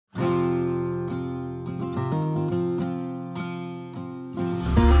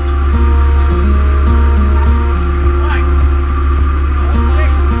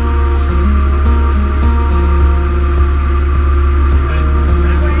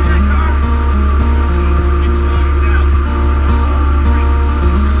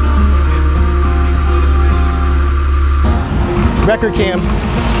Wrecker cam.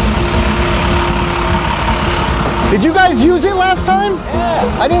 Did you guys use it last time?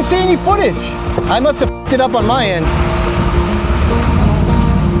 Yeah. I didn't see any footage. I must have f***ed it up on my end.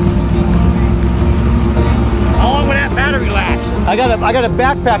 How long will that battery last? I got a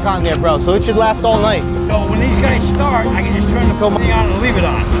backpack on there, bro, so it should last all night. So when these guys start, I can just turn the thing on and leave it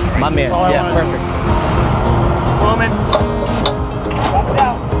on. Right? My man, yeah, perfect. Woman, drop it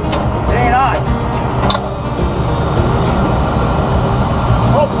out. It ain't on.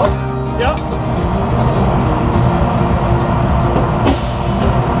 Oh, yep.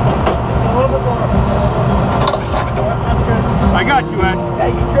 A little bit more. I got you, Ed. Yeah,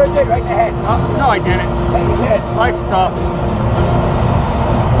 you sure did, right in the head. No, I didn't. Yeah, you did. Life's tough.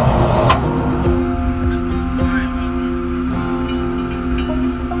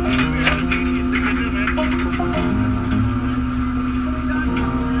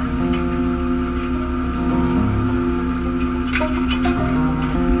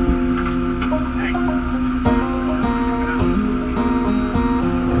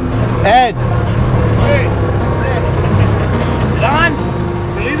 Ed. Hey. Is it on?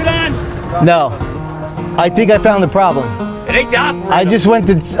 You leave it on? No. I think I found the problem. It ain't the operator. I just went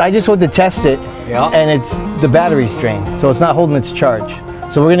to test it, Yeah. and the battery's drained, so it's not holding its charge.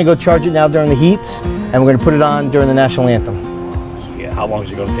 So we're gonna go charge it now during the heats, and we're gonna put it on during the national anthem. Yeah, how long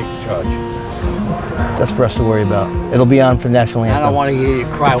is it going to take to charge? That's for us to worry about. It'll be on for national anthem. I don't want to hear you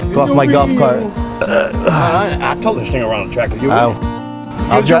cry. Go off my golf cart. I told this thing around the track. You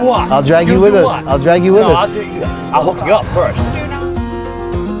I'll drag you with us. I'll drag you with us. I'll hook you up first.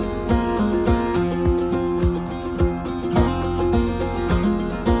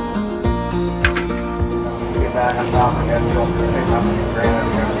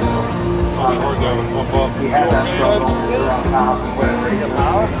 He had that struggle around top and went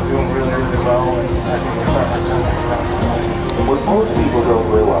doing really, really well. And I think we're starting to what most people don't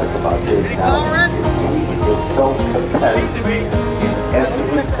realize about Dave now is he is so competitive in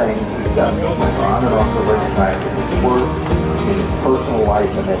everything he does, on and off the racetrack, in his work, in his personal life,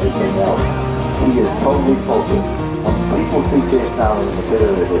 and everything else. He is totally focused. When people see Chase now in the bit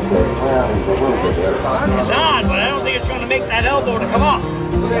of it, they say, well, he's a little bit there. It's on, but I don't think it's going to make that elbow to come off.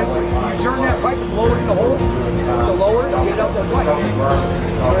 Turn that pipe and lower it in the hole. To lower it and get out that pipe. You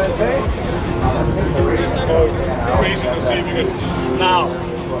know what I'm saying? Now.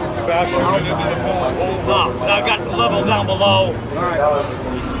 Now I've got the level down below. All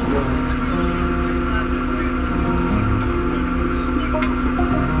right.